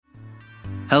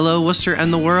Hello, Worcester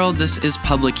and the world. This is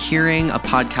Public Hearing, a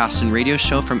podcast and radio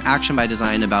show from Action by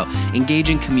Design about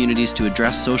engaging communities to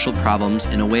address social problems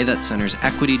in a way that centers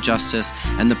equity, justice,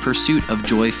 and the pursuit of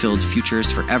joy-filled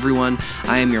futures for everyone.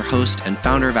 I am your host and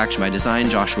founder of Action by Design,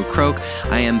 Joshua Croak.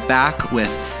 I am back with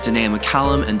Danae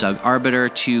McCallum and Doug Arbiter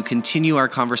to continue our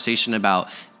conversation about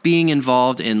being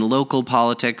involved in local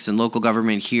politics and local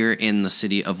government here in the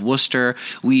city of Worcester.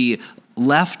 We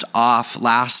left off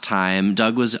last time.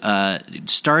 Doug was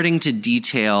starting to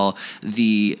detail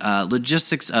the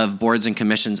logistics of boards and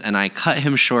commissions, and I cut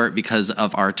him short because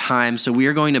of our time. So we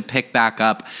are going to pick back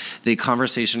up the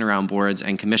conversation around boards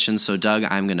and commissions. So Doug,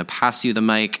 I'm going to pass you the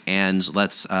mic, and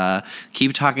let's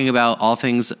keep talking about all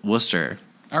things Worcester.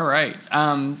 All right.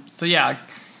 To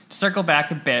circle back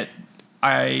a bit,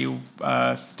 I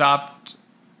stopped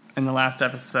in the last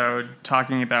episode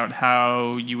talking about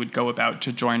how you would go about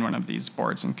to join one of these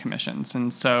boards and commissions.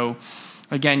 And so,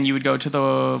 again, you would go to the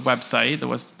website,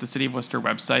 the City of Worcester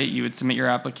website. You would submit your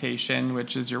application,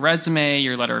 which is your resume,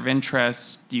 your letter of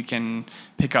interest. You can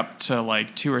pick up to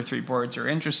like 2 or 3 boards you're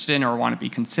interested in or want to be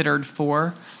considered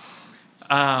for,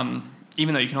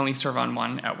 even though you can only serve on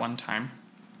one at one time.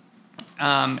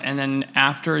 And then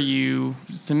after you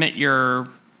submit your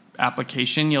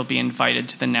application, you'll be invited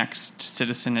to the next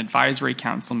Citizen Advisory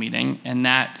Council meeting, and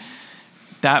that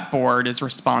board is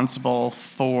responsible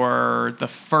for the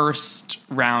first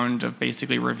round of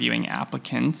basically reviewing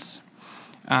applicants.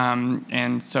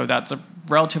 And so that's a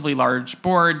relatively large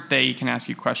board. They can ask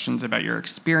you questions about your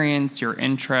experience, your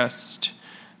interest,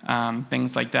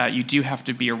 things like that. You do have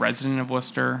to be a resident of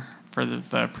Worcester for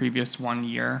the previous 1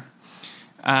 year.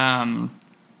 And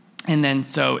then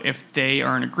so if they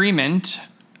are in agreement,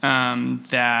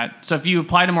 so if you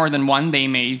apply to more than one, they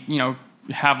may,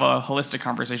 have a holistic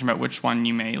conversation about which one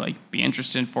you may be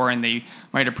interested for, and they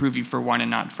might approve you for one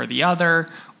and not for the other,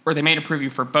 or they may approve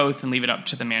you for both and leave it up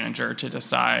to the manager to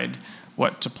decide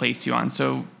what to place you on.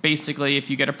 So basically, if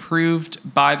you get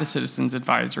approved by the Citizens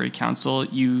Advisory Council,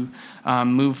 you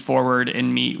move forward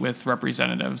and meet with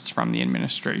representatives from the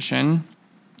administration.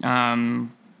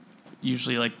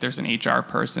 Usually, there's an HR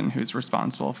person who's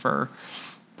responsible for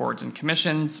boards and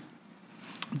commissions.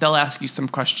 They'll ask you some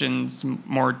questions,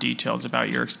 more details about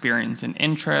your experience and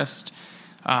interest.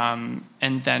 And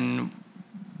then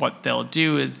what they'll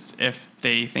do is, if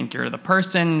they think you're the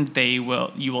person, you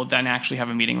will then actually have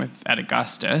a meeting with Ed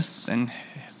Augustus, and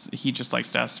he just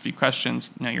likes to ask a few questions,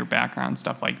 your background,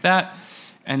 stuff like that.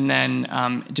 And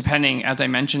then depending, as I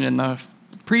mentioned in the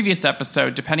previous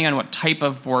episode, depending on what type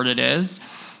of board it is,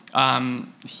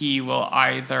 he will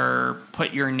either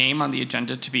put your name on the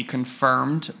agenda to be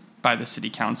confirmed by the city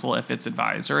council if it's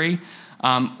advisory,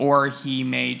 or he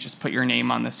may just put your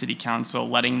name on the city council,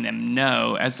 letting them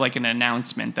know as an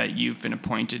announcement that you've been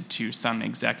appointed to some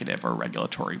executive or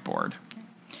regulatory board.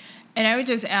 And I would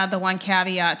just add the one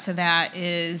caveat to that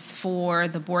is for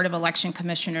the Board of Election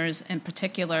Commissioners in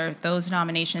particular, those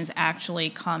nominations actually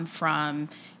come from,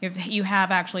 you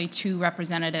have actually 2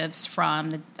 representatives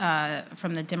from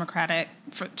the Democratic,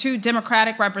 2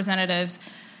 Democratic representatives,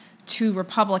 2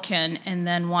 Republican, and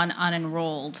then 1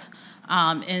 unenrolled.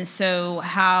 And so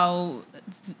how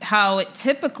it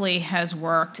typically has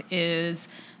worked is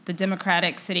the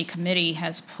Democratic City Committee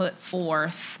has put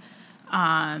forth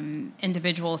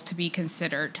individuals to be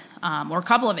considered, or a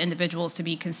couple of individuals to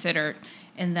be considered,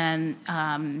 and then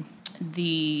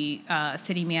the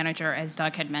city manager, as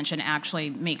Doug had mentioned, actually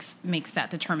makes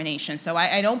that determination. So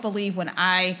I don't believe when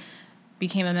I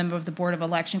became a member of the Board of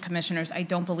Election Commissioners, I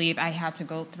don't believe I had to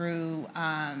go through.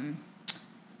 I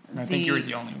think you were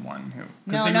the only one who.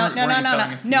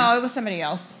 No, it was somebody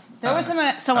else. There was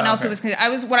someone else who was.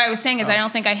 What I was saying is I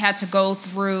don't think I had to go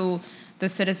through the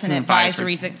Citizen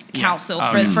Advisory Council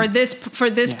for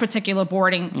this particular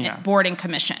boarding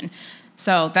commission.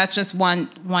 So that's just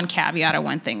one caveat or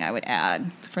one thing I would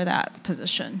add for that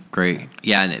position. Great.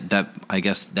 Yeah, and I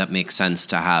guess that makes sense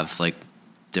to have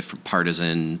different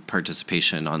partisan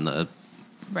participation on the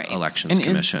elections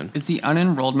commission. Is the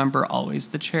unenrolled member always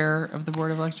the chair of the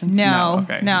Board of Elections? No.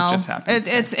 Okay. It just happens.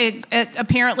 It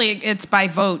apparently it's by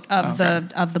vote of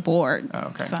the board. Oh,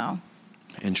 okay. So.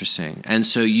 Interesting. And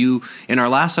so in our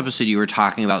last episode, you were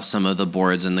talking about some of the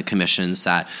boards and the commissions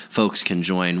that folks can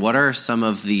join. What are some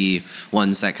of the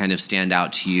ones that kind of stand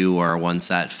out to you, or ones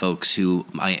that folks who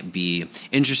might be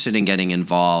interested in getting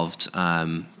involved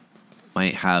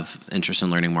might have interest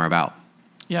in learning more about?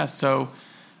 Yeah, so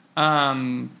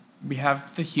we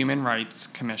have the Human Rights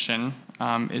Commission,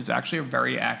 is actually a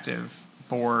very active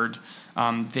board.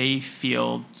 They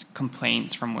field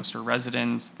complaints from Worcester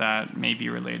residents that may be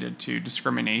related to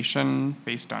discrimination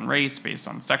based on race, based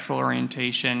on sexual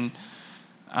orientation.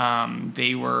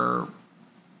 They were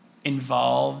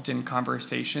involved in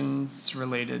conversations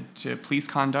related to police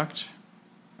conduct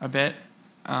a bit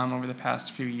over the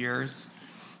past few years.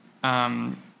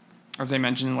 As I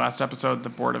mentioned in the last episode, the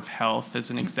Board of Health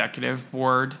is an executive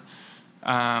board,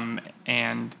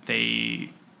 and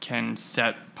they can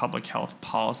set public health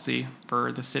policy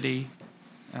for the city.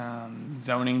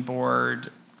 Zoning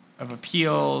Board of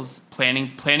Appeals,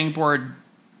 planning board,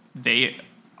 they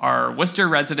are Worcester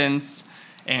residents,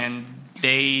 and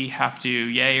they have to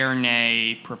yay or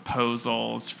nay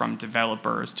proposals from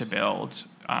developers to build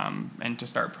and to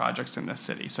start projects in the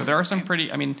city. So there are some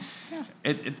pretty, I mean,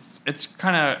 it's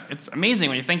amazing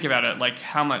when you think about it, like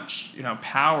how much,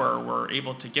 power we're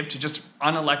able to give to just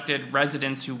unelected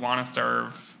residents who want to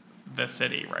serve the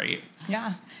city, right?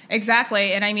 Yeah,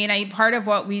 exactly. And I mean, part of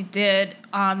what we did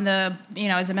on the,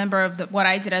 as a member of what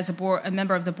I did as a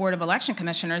member of the Board of Election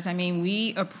Commissioners, I mean,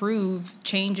 we approved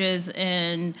changes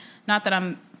in, not that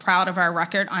I'm proud of our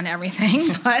record on everything,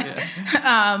 but,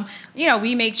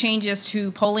 we make changes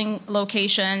to polling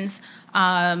locations.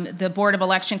 The Board of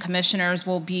Election Commissioners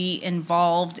will be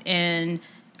involved in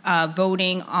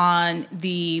voting on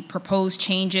the proposed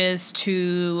changes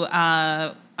to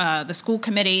the school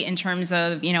committee in terms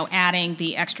of, adding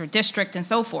the extra district and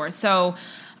so forth. So,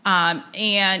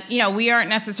 we aren't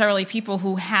necessarily people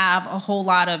who have a whole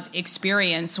lot of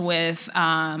experience with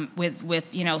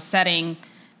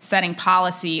setting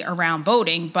policy around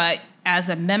voting, but as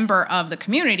a member of the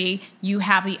community, you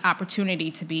have the opportunity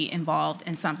to be involved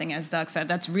in something, as Doug said,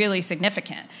 that's really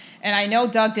significant. And I know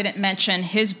Doug didn't mention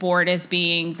his board as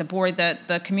being the board that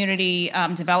the Community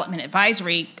Development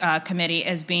Advisory Committee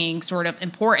as being sort of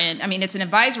important. I mean, it's an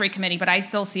advisory committee, but I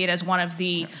still see it as one of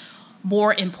the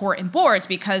more important boards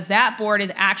because that board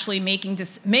is actually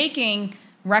making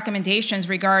recommendations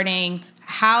regarding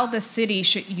how the city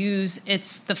should use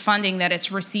the funding that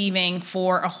it's receiving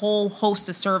for a whole host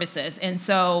of services. And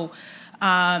so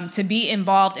to be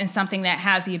involved in something that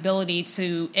has the ability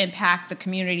to impact the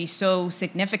community so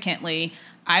significantly,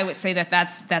 I would say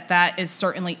that is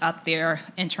certainly up there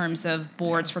in terms of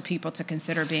boards for people to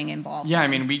consider being involved. Yeah, I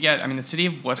mean, the city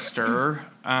of Worcester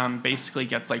basically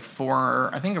gets around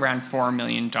 $4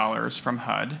 million from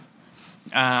HUD.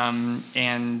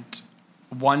 And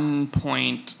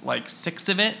 1.6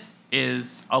 of it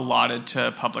is allotted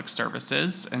to public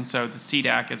services, and so the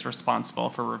CDAC is responsible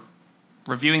for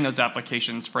reviewing those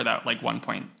applications for that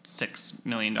 $1.6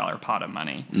 million pot of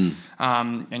money.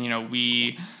 And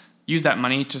we use that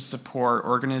money to support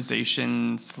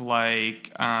organizations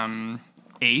like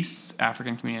ACE,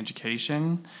 African Community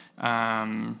Education.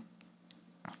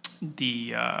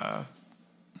 There's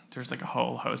a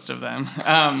whole host of them.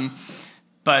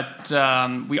 But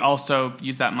we also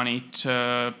use that money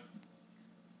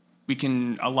we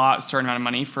can allot a certain amount of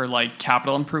money for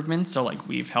capital improvements. So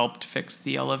we've helped fix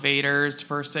the elevators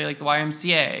for say the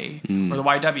YMCA or the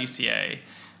YWCA,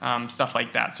 stuff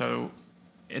like that. So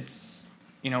it's,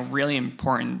 really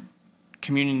important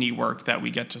community work that we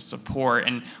get to support.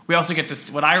 And we also get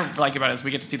to, what I like about it is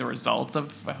we get to see the results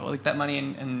of that money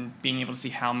and being able to see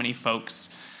how many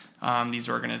folks these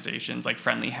organizations like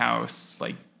Friendly House,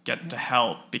 get to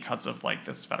help because of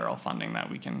this federal funding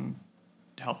that we can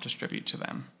help distribute to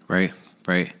them. Right.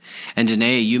 And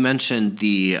Danae, you mentioned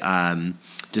the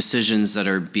decisions that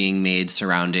are being made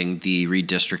surrounding the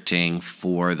redistricting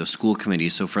for the school committee.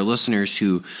 So for listeners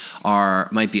who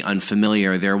might be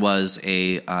unfamiliar, there was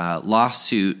a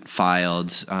lawsuit filed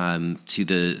to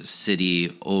the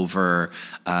city over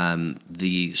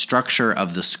the structure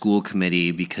of the school committee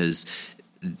because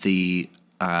the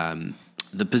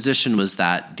position was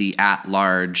that the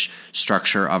at-large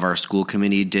structure of our school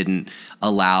committee didn't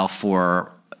allow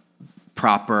for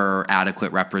proper,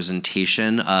 adequate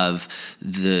representation of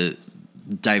the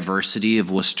diversity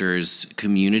of Worcester's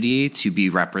community to be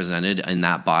represented in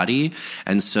that body.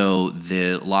 And so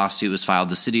the lawsuit was filed.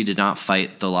 The city did not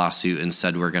fight the lawsuit and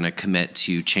said we're going to commit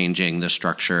to changing the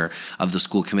structure of the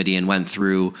school committee and went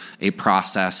through a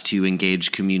process to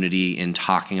engage community in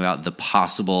talking about the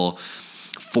possible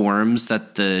forms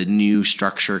that the new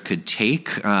structure could take,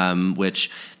 which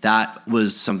that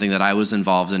was something that I was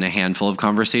involved in a handful of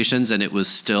conversations, and it was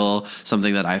still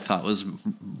something that I thought was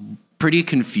pretty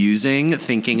confusing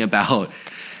thinking about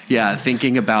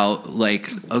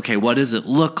okay, what does it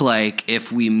look like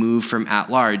if we move from at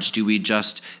large? Do we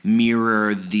just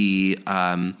mirror the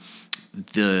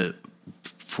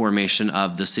formation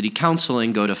of the city council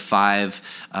and go to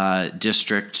 5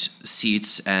 district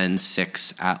seats and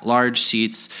 6 at-large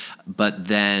seats, but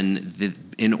then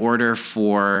in order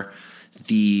for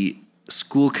the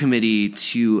school committee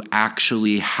to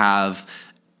actually have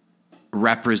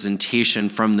representation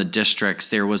from the districts,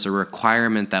 there was a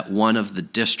requirement that one of the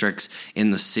districts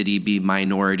in the city be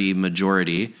minority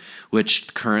majority,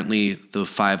 which currently the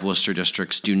 5 Worcester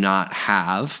districts do not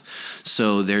have.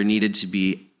 So there needed to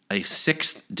be a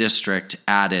 6th district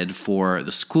added for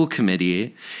the school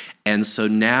committee. And so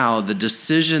now the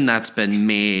decision that's been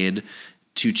made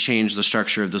to change the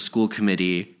structure of the school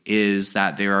committee is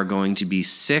that there are going to be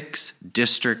 6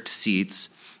 district seats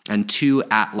and 2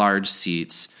 at-large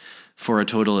seats for a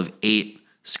total of 8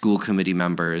 school committee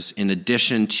members, in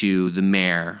addition to the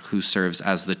mayor, who serves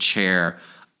as the chair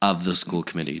of the school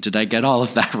committee. Did I get all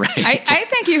of that right? I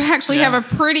think you actually have a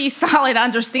pretty solid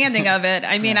understanding of it.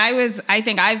 I mean, I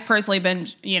think I've personally been,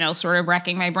 sort of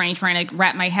wrecking my brain trying to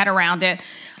wrap my head around it.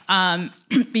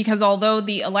 Because although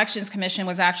the Elections Commission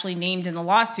was actually named in the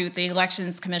lawsuit, the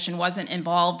Elections Commission wasn't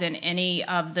involved in any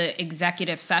of the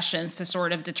executive sessions to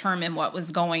sort of determine what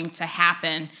was going to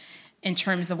happen in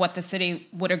terms of what the city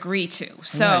would agree to.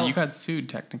 So yeah, you got sued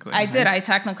technically. I did. I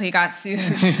technically got sued.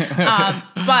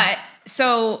 But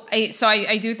so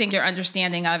I do think your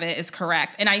understanding of it is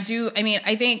correct. And I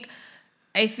think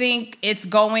it's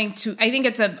going to,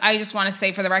 I just want to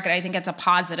say for the record, I think it's a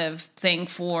positive thing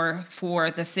for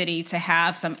the city to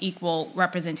have some equal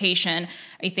representation.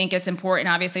 I think it's important,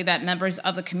 obviously, that members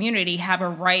of the community have a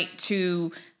right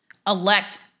to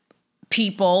elect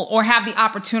people, or have the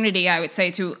opportunity, I would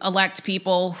say, to elect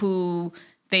people who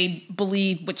they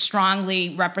believe would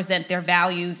strongly represent their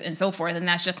values and so forth. And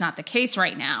that's just not the case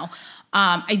right now.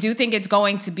 I do think it's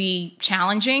going to be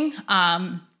challenging.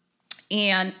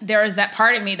 And there is that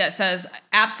part of me that says,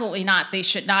 absolutely not. They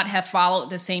should not have followed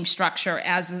the same structure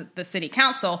as the city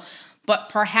council. But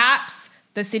perhaps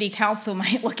the city council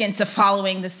might look into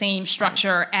following the same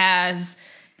structure as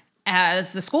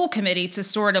the school committee to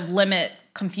sort of limit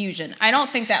confusion. I don't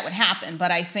think that would happen,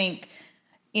 but I think,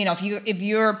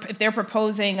 if they're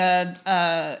proposing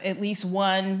at least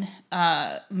one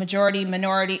minority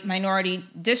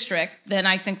district, then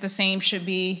I think the same should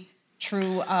be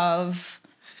true of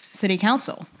city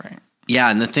council. Right.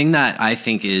 Yeah, and the thing that I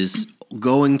think is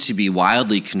going to be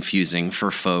wildly confusing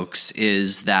for folks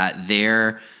is that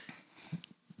the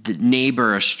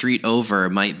neighbor a street over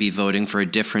might be voting for a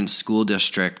different school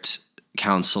district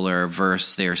councilor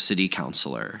versus their city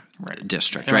councilor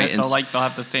district, right? They'll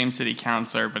have the same city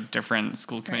councilor but different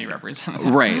school committee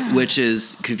representatives. Right, which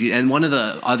is confusing. And one of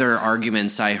the other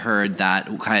arguments I heard that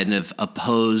kind of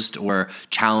opposed or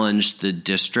challenged the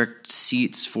district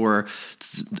seats for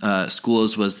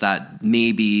schools was that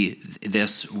maybe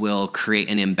this will create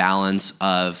an imbalance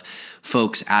of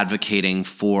folks advocating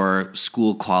for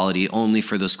school quality only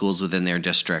for the schools within their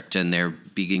district, and they're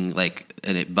being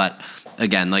but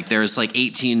again, there's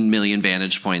 18 million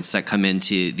vantage points that come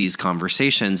into these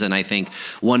conversations. And I think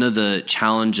one of the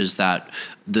challenges that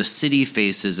the city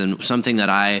faces, and something that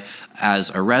I,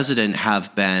 as a resident,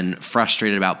 have been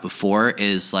frustrated about before,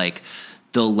 is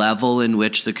the level in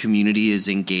which the community is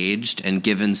engaged and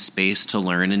given space to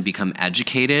learn and become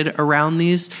educated around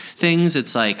these things.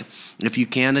 It's if you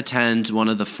can't attend one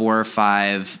of the 4 or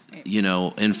 5,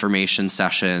 information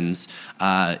sessions,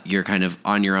 you're kind of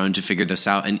on your own to figure this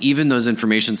out. And even those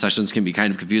information sessions can be kind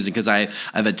of confusing because I've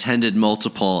attended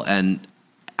multiple, and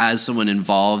as someone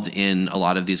involved in a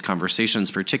lot of these conversations,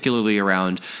 particularly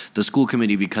around the school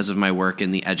committee because of my work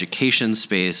in the education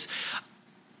space,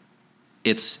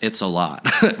 it's a lot,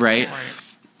 right?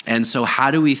 And so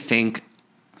how do we think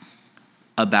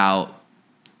about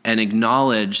and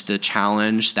acknowledge the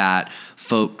challenge that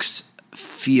folks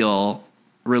feel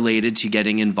related to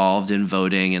getting involved in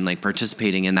voting and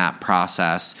participating in that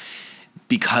process,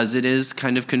 because it is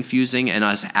kind of confusing, and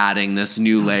us adding this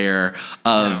new layer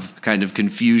of kind of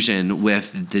confusion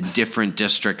with the different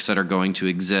districts that are going to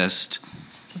exist?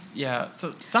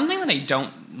 So something that I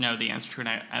don't know the answer to, and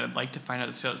I would like to find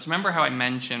out. So remember how I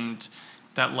mentioned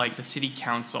that the city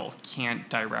council can't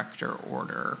direct or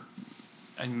order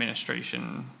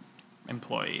administration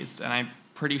employees, and I'm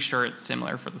pretty sure it's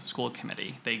similar for the school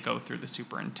committee. They go through the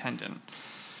superintendent.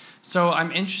 So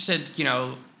I'm interested,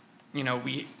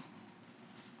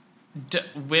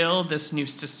 will this new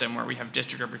system where we have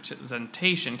district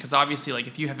representation, because obviously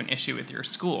if you have an issue with your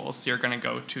schools, you're going to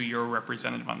go to your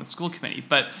representative on the school committee.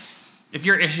 But if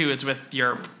your issue is with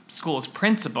your school's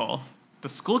principal, the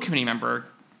school committee member,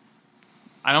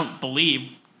 I don't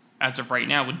believe, as of right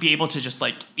now, would be able to just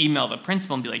email the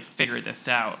principal and be figure this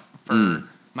out for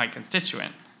my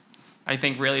constituent. I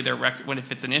think really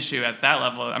if it's an issue at that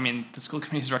level, I mean, the school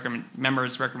committee's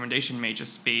members' recommendation may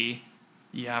just be,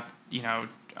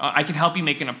 I can help you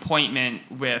make an appointment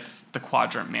with the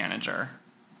quadrant manager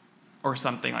or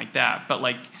something like that.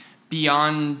 But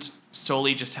beyond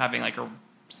solely just having like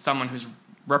someone who's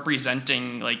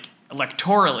representing like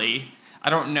electorally, I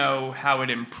don't know how it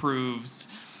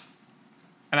improves.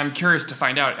 And I'm curious to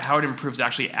find out how it improves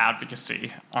actually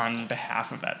advocacy on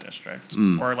behalf of that district,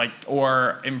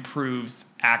 or improves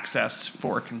access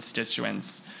for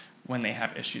constituents when they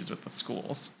have issues with the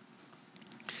schools.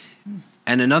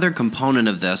 And another component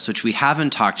of this, which we haven't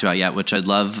talked about yet, which I'd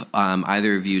love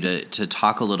either of you to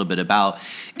talk a little bit about,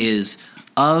 is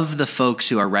of the folks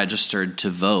who are registered to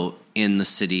vote in the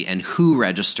city and who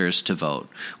registers to vote.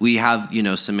 We have,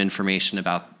 some information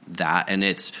about that, and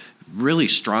it's really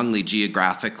strongly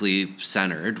geographically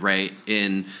centered, right,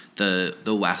 in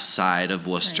the west side of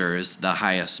Worcester is the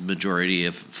highest majority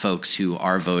of folks who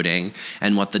are voting,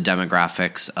 and what the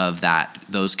demographics of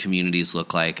those communities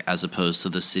look like as opposed to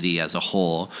the city as a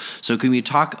whole. So can we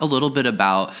talk a little bit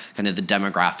about kind of the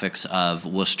demographics of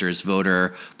Worcester's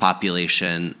voter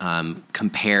population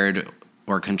compared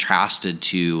or contrasted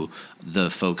to the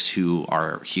folks who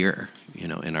are here,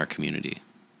 in our community?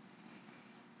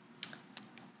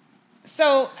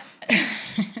 So,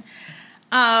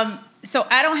 I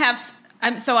don't have.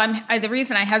 The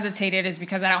reason I hesitated is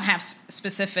because I don't have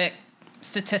specific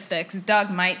statistics.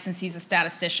 Doug might, since he's a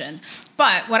statistician.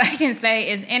 But what I can say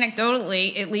is,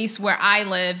 anecdotally, at least where I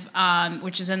live,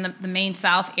 which is in the main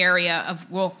South area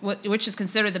which is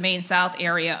considered the main South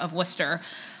area of Worcester,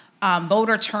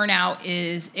 voter turnout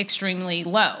is extremely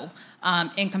low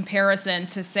in comparison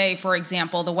to, say, for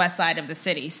example, the west side of the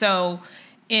city. So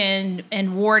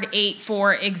in Ward 8,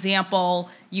 for example,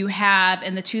 you have,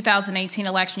 in the 2018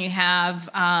 election, you have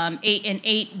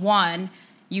 8-1,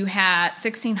 you had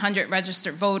 1,600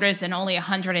 registered voters and only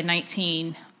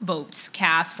 119 votes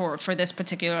cast for this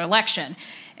particular election.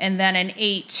 And then in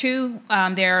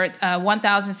 8-2, there are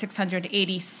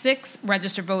 1,686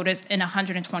 registered voters and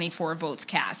 124 votes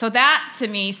cast. So that, to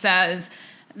me, says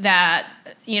that,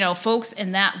 folks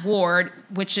in that ward,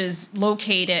 which is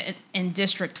located in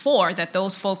District 4, that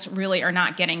those folks really are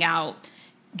not getting out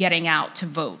to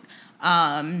vote.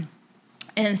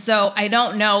 And so I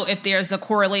don't know if there's a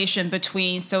correlation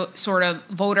between sort of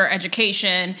voter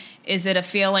education. Is it a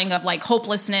feeling of like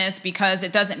hopelessness because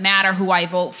it doesn't matter who I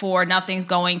vote for, nothing's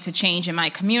going to change in my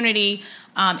community?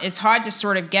 It's hard to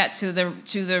sort of get to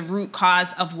the root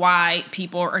cause of why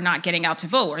people are not getting out to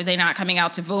vote. Are they not coming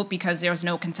out to vote because there's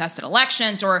no contested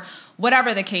elections or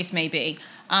whatever the case may be?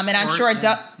 And I'm sure,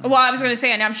 I was going to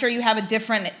say, and I'm sure you have a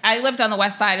different, I lived on the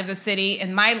west side of the city,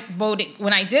 and my voting,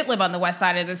 when I did live on the west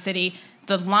side of the city,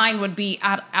 the line would be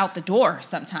out the door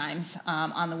sometimes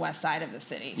on the west side of the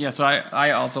city. Yeah, so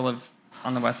I also live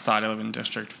on the west side. I live in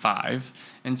District 5.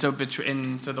 And so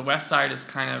so the west side is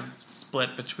kind of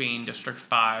split between District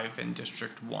 5 and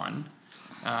District 1.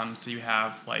 So you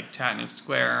have like Tatnick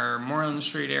Square, Moreland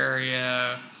Street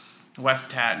area,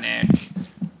 West Tatnick,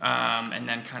 and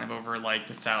then kind of over like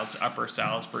the Upper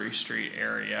Salisbury Street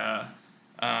area,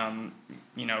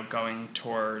 going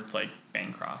towards like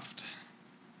Bancroft.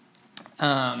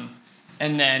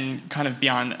 And then kind of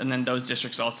beyond, and then those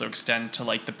districts also extend to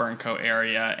like the Burncoat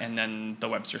area and then the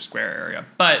Webster Square area.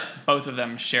 But both of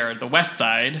them share the west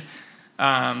side,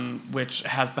 which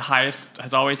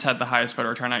has always had the highest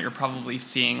voter turnout. You're probably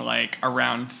seeing like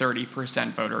around 30%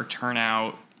 voter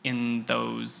turnout in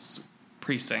those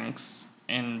precincts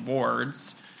in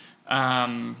wards,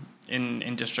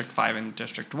 in District 5 and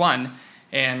District 1.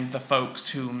 And the folks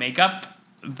who make up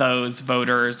those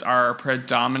voters are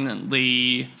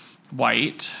predominantly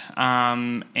white,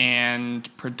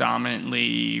 and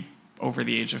predominantly over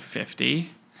the age of 50.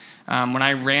 When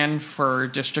I ran for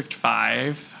District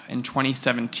 5 in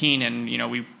 2017, and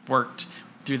we worked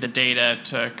through the data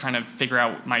to kind of figure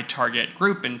out my target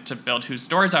group and to build whose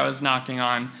doors I was knocking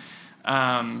on,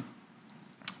 I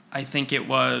think it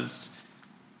was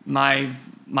my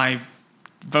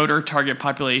voter target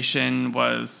population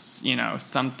was,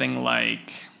 something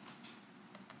like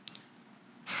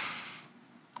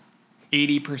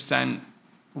 80%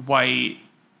 white,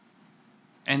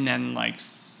 and then like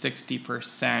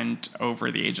 60%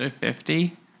 over the age of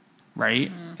 50, right?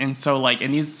 Mm-hmm. And so like,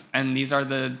 and these are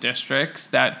the districts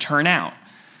that turn out.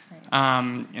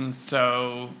 Right. And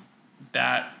so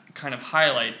that kind of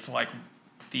highlights like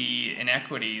the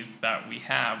inequities that we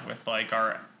have with like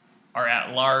our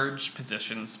at-large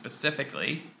positions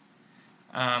specifically,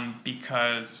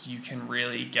 because you can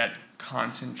really get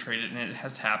concentrated, and it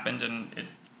has happened, and it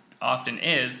often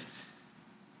is,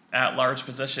 at-large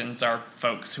positions are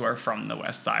folks who are from the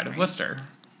west side of Worcester.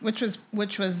 Which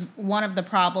was one of the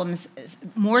problems,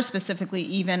 more specifically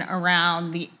even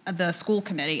around the school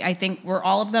committee. I think were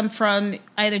all of them from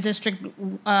either District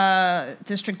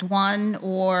 1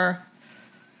 or...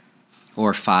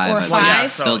 Or 5. Or I think. 5? Yeah,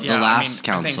 so, The yeah, last I think-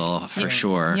 council, for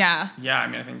sure. Yeah. Yeah, I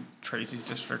mean, I think Tracy's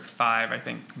District 5. I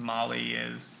think Molly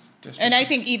is District... And I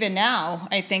think even now,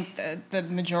 I think the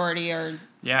majority are.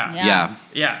 Yeah. Yeah.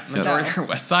 Yeah, majority are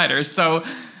West Siders. So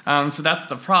that's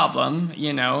the problem,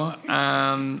 you know.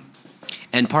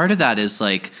 And part of that is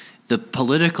like the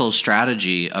political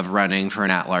strategy of running for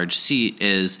an at-large seat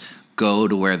is go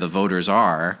to where the voters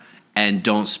are and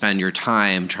don't spend your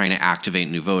time trying to activate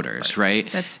new voters, right?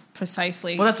 That's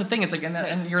precisely. Well, that's the thing. It's like,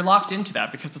 and you're locked into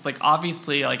that because it's like,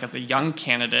 obviously, like as a young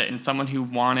candidate and someone who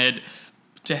wanted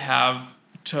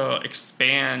to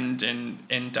expand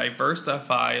and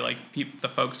diversify like the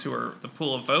folks who are the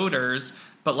pool of voters,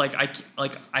 but like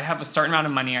I have a certain amount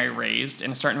of money I raised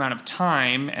in a certain amount of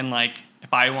time, and like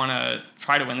if I want to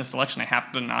try to win this election, I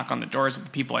have to knock on the doors of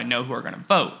the people I know who are going to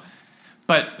vote.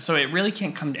 But so it really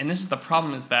can't come, and this is the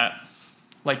problem, is that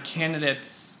like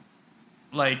candidates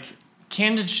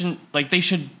shouldn't, like they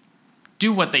should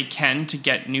do what they can to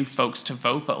get new folks to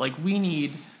vote, but like we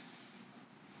need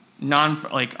a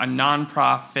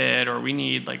nonprofit, or we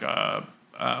need like a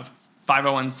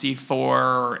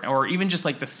 501c4 or even just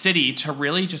like the city to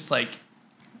really just like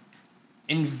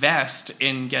invest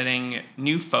in getting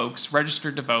new folks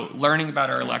registered to vote, learning about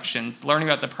our elections, learning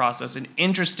about the process, and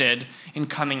interested in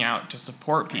coming out to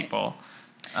support people.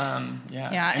 And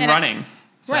running.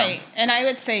 Right. And I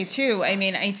would say, too, I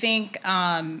mean, I think,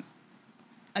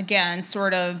 again,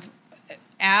 sort of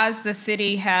as the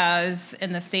city has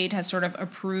and the state has sort of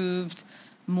approved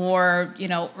more, you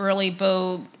know, early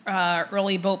vote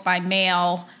by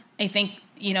mail, I think,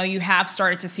 you know, you have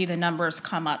started to see the numbers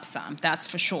come up some. That's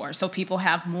for sure. So people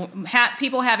have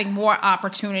people having more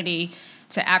opportunity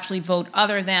to actually vote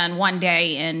other than one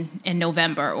day in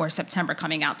November or September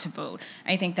coming out to vote.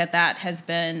 I think that has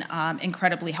been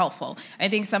incredibly helpful. I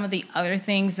think some of the other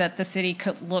things that the city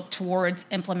could look towards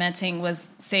implementing was,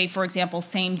 say, for example,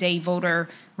 same-day voter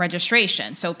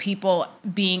registration. So people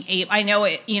being able, I know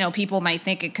it, you know, people might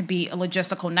think it could be a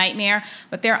logistical nightmare,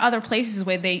 but there are other places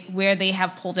where they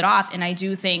have pulled it off, and I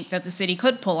do think that the city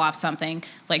could pull off something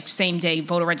like same-day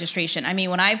voter registration. I mean,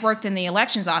 when I worked in the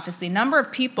elections office, the number of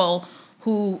people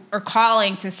who are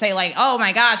calling to say like, oh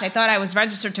my gosh, I thought I was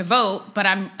registered to vote, but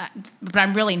I'm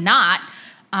really not.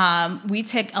 We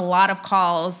take a lot of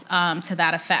calls to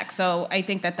that effect. So I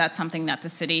think that that's something that the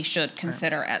city should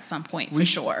consider at some point for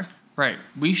sure. Right.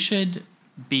 We should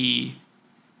be,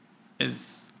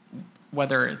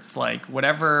 whether it's like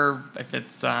whatever, if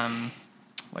it's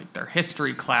like their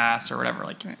history class or whatever,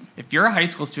 like if you're a high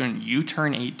school student, you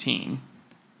turn 18,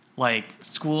 like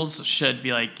schools should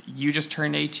be like, you just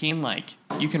turned 18, like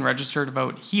you can register to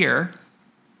vote here,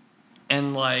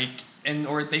 and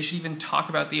or they should even talk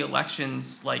about the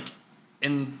elections, like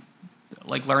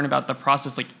learn about the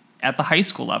process, like at the high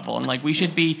school level, and like we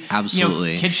should be absolutely,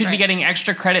 you know, kids should be getting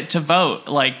extra credit to vote,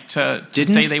 like to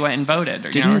say they went and voted.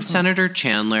 Didn't Senator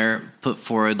Chandler put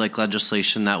forward like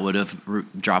legislation that would have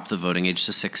dropped the voting age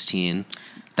to 16?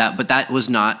 But that was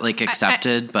not like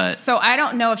accepted. So I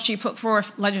don't know if she put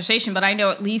forth legislation, but I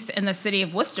know at least in the city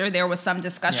of Worcester there was some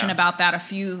discussion about that a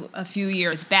few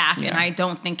years back, and I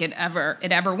don't think it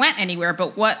ever went anywhere.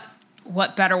 But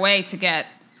what better way to get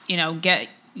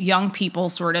young people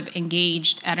sort of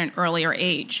engaged at an earlier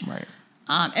age? Right.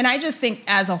 And I just think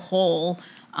as a whole,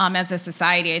 as a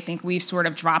society, I think we've sort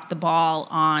of dropped the ball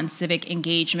on civic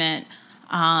engagement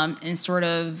and sort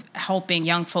of helping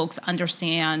young folks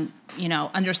understand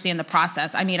the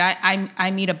process. I mean,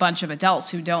 I meet a bunch of adults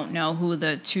who don't know who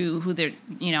the two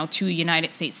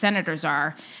United States senators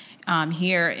are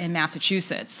here in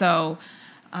Massachusetts. So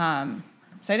I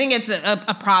think it's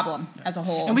a problem as a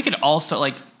whole. And we could also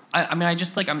I'm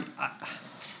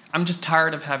just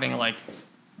tired of having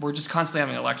we're just constantly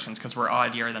having elections because we're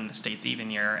odd year than the state's even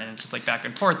year, and it's just like back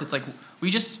and forth. It's like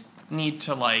we just need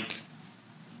to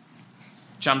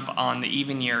jump on the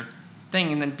even year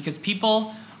thing, and then because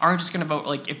people aren't just going to vote,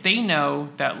 like if they know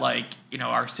that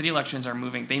our city elections are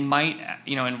moving, they might,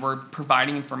 and we're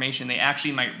providing information, they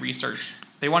actually might research.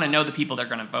 They want to know the people they're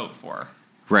going to vote for.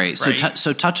 Right.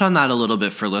 So touch on that a little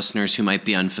bit for listeners who might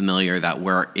be unfamiliar that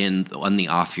we're on the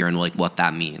off year and what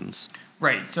that means.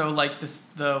 Right. So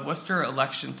the Worcester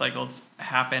election cycles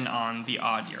happen on the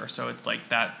odd year. So it's like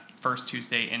that first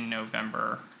Tuesday in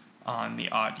November on the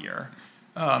odd year,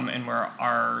 and where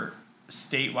our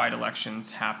statewide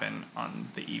elections happen on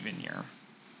the even year.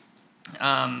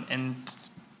 And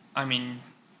I mean,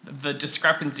 the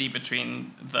discrepancy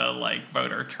between the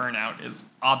voter turnout is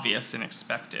obvious and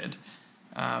expected.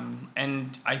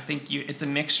 And I think it's a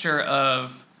mixture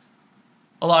of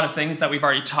a lot of things that we've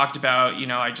already talked about.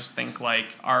 I just think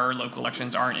our local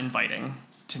elections aren't inviting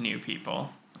to new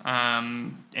people.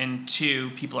 and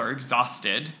 2, people are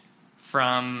exhausted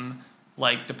from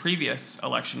like the previous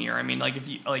election year. I mean, like if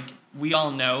you like, we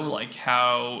all know like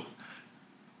how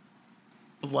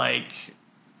like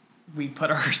we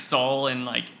put our soul and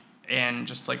like and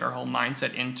just like our whole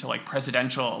mindset into like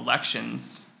presidential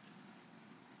elections,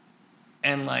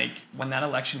 and like when that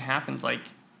election happens, like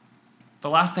the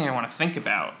last thing I want to think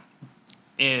about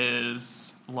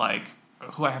is like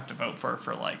who I have to vote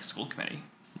for like school committee.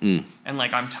 And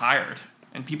like I'm tired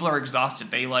and people are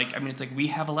exhausted. They like, I mean, it's like we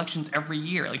have elections every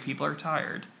year. Like people are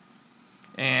tired,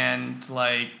 and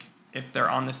like if they're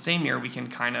on the same year, we can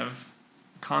kind of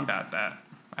combat that,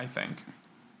 I think.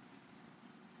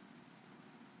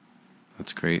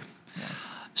 That's great. Yeah.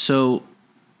 So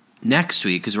next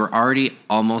week, because we're already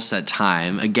almost at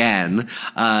time again,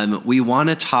 we want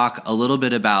to talk a little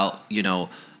bit about,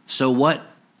 so what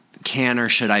can or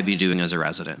should I be doing as a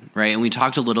resident, right? And we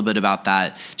talked a little bit about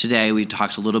that today. We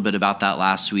talked a little bit about that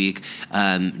last week.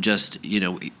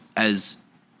 As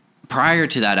prior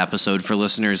to that episode, for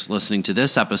listeners listening to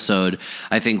this episode,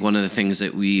 I think one of the things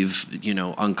that we've,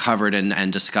 uncovered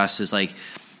and discussed is like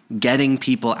getting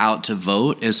people out to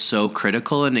vote is so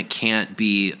critical, and it can't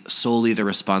be solely the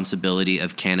responsibility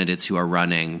of candidates who are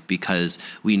running, because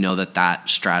we know that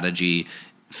strategy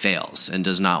fails and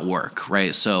does not work,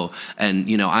 right? So, and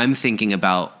I'm thinking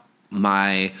about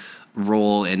my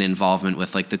role and involvement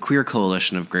with like the Queer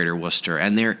Coalition of Greater Worcester,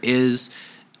 and there is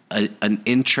an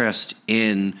interest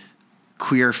in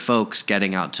queer folks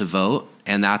getting out to vote,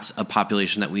 and that's a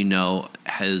population that we know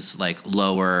has like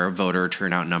lower voter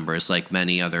turnout numbers like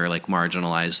many other like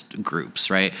marginalized groups,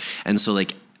 right? And so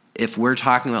like if we're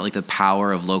talking about like the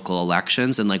power of local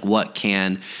elections and like what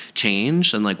can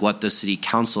change and like what the city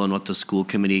council and what the school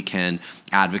committee can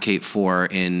advocate for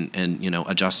in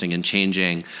adjusting and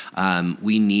changing,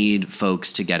 we need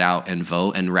folks to get out and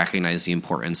vote and recognize the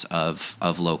importance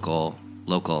of local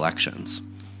elections.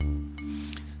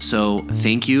 So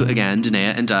thank you again,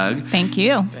 Danae and Doug. Thank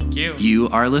you. Thank you. You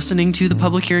are listening to the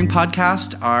Public Hearing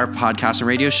Podcast, our podcast and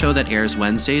radio show that airs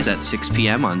Wednesdays at 6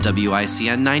 p.m. on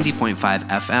WICN 90.5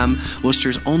 FM,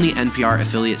 Worcester's only NPR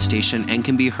affiliate station, and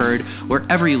can be heard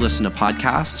wherever you listen to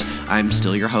podcasts. I'm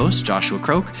still your host, Joshua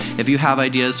Croak. If you have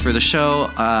ideas for the show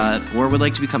or would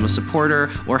like to become a supporter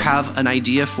or have an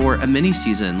idea for a mini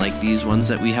season like these ones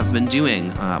that we have been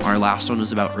doing, our last one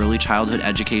was about early childhood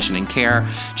education and care.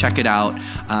 Check it out.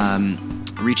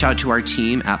 Reach out to our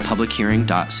team at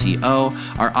publichearing.co.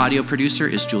 Our audio producer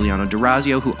is Giuliano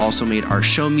D'Orazio, who also made our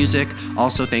show music.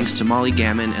 Also thanks to Molly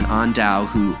Gammon and An Dow,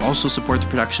 who also support the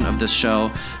production of this show.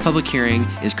 Public Hearing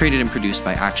is created and produced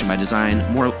by Action by Design.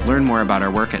 Learn more about our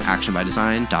work at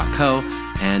actionbydesign.co.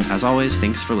 And as always,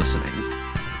 thanks for listening.